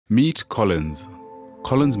Meet Collins.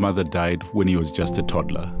 Collins' mother died when he was just a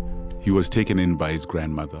toddler. He was taken in by his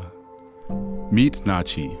grandmother. Meet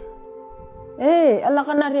Nachi. Hey, ala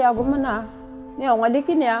ka na ria go mana. Niya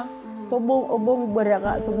ngaliki niya. Tobong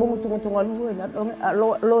beraka, tobong tungo na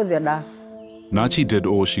lo da. Nachi did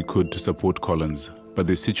all she could to support Collins, but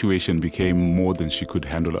the situation became more than she could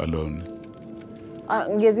handle alone.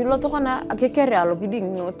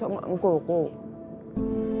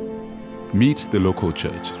 Meet the local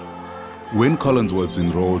church. When Collins was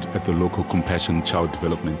enrolled at the local Compassion Child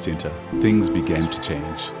Development Center, things began to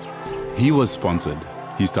change. He was sponsored.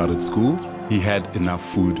 He started school. He had enough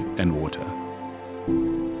food and water.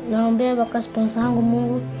 Naombea wakasponsa wangu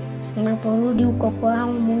Mungu, ninaporudi huko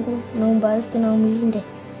kwangu Mungu, naombariki na umlinde.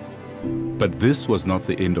 But this was not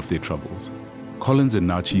the end of their troubles. Collins and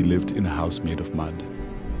Nachi lived in a house made of mud.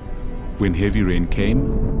 When heavy rain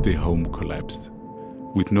came, their home collapsed.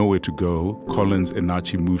 With nowhere to go, Collins and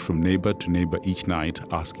Nachi moved from neighbor to neighbor each night,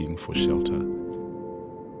 asking for shelter.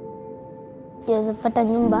 Pata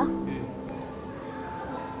nyumba,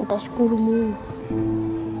 utashukuru Mungu.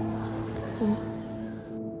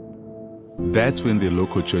 That's when the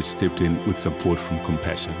local church stepped in with support from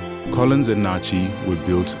Compassion. Collins and Nachi were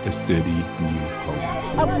built a sturdy new home.